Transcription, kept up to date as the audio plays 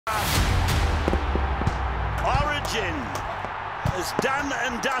Origin is done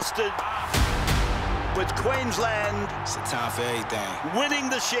and dusted with Queensland It's a time for everything. winning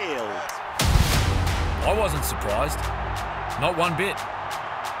the Shield. I wasn't surprised. Not one bit.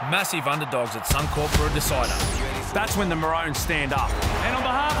 Massive underdogs at Suncorp for a decider. That's when the Maroons stand up. And on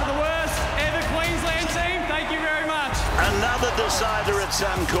behalf of the worst ever Queensland team, thank you very much. Another decider at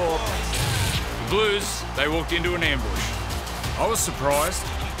Suncorp. The Blues, they walked into an ambush. I was surprised.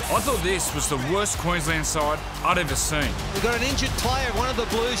 I thought this was the worst Queensland side I'd ever seen. We've got an injured player. One of the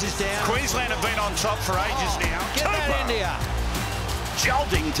Blues is down. Queensland have been on top for ages now. Get that India.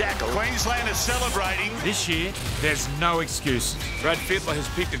 Jolting tackle. Queensland is celebrating. This year, there's no excuses. Brad Fittler has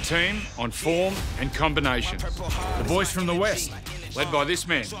picked a team on form and combinations. The boys from the West, led by this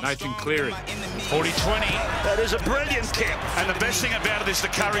man, Nathan Cleary. 40-20. That is a brilliant kick. And the best thing about it is the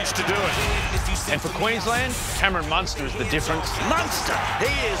courage to do it. And for Queensland, Cameron Munster is the difference. Munster,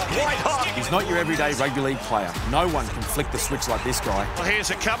 he is white hot. He's not your everyday rugby league player. No one can flick the switch like this guy. Well, here's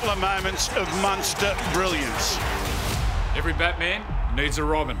a couple of moments of Munster brilliance. Every Batman needs a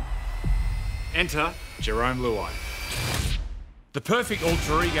Robin. Enter Jerome Luai. The perfect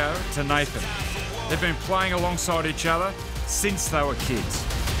alter ego to Nathan. They've been playing alongside each other since they were kids.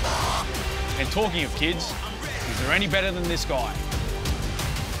 And talking of kids, is there any better than this guy?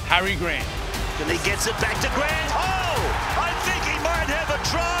 Harry Grant. And he gets it back to Grant. Oh, I think he might have a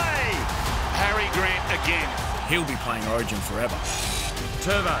try. Harry Grant again. He'll be playing Origin forever.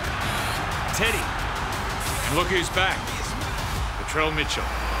 Turbo. Teddy. And look who's back. Latrell Mitchell.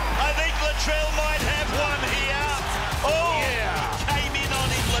 I think Latrell might have one here. Oh, yeah. Came in on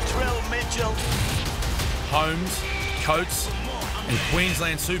him, Latrell Mitchell. Holmes, Coates, and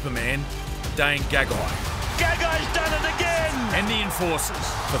Queensland Superman, Dane Gagai. Gagai's done it again. And the enforcers,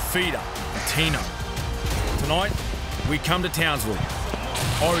 Fafita and Tino. Tonight, we come to Townsville.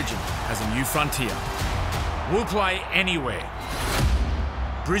 Origin has a new frontier. We'll play anywhere.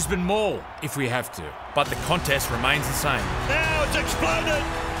 Brisbane Mall, if we have to. But the contest remains the same. Now it's exploded.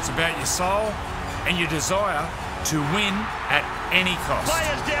 It's about your soul and your desire to win at any cost.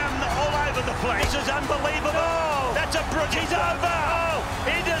 Players down all over the place. This is unbelievable. Oh, that's a brilliant. He's over. Oh,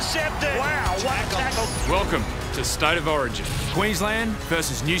 intercepted. Wow, what a tackle. Welcome to State of Origin. Queensland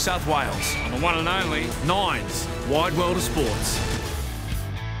versus New South Wales. On the one and only Nines, Wide World of Sports.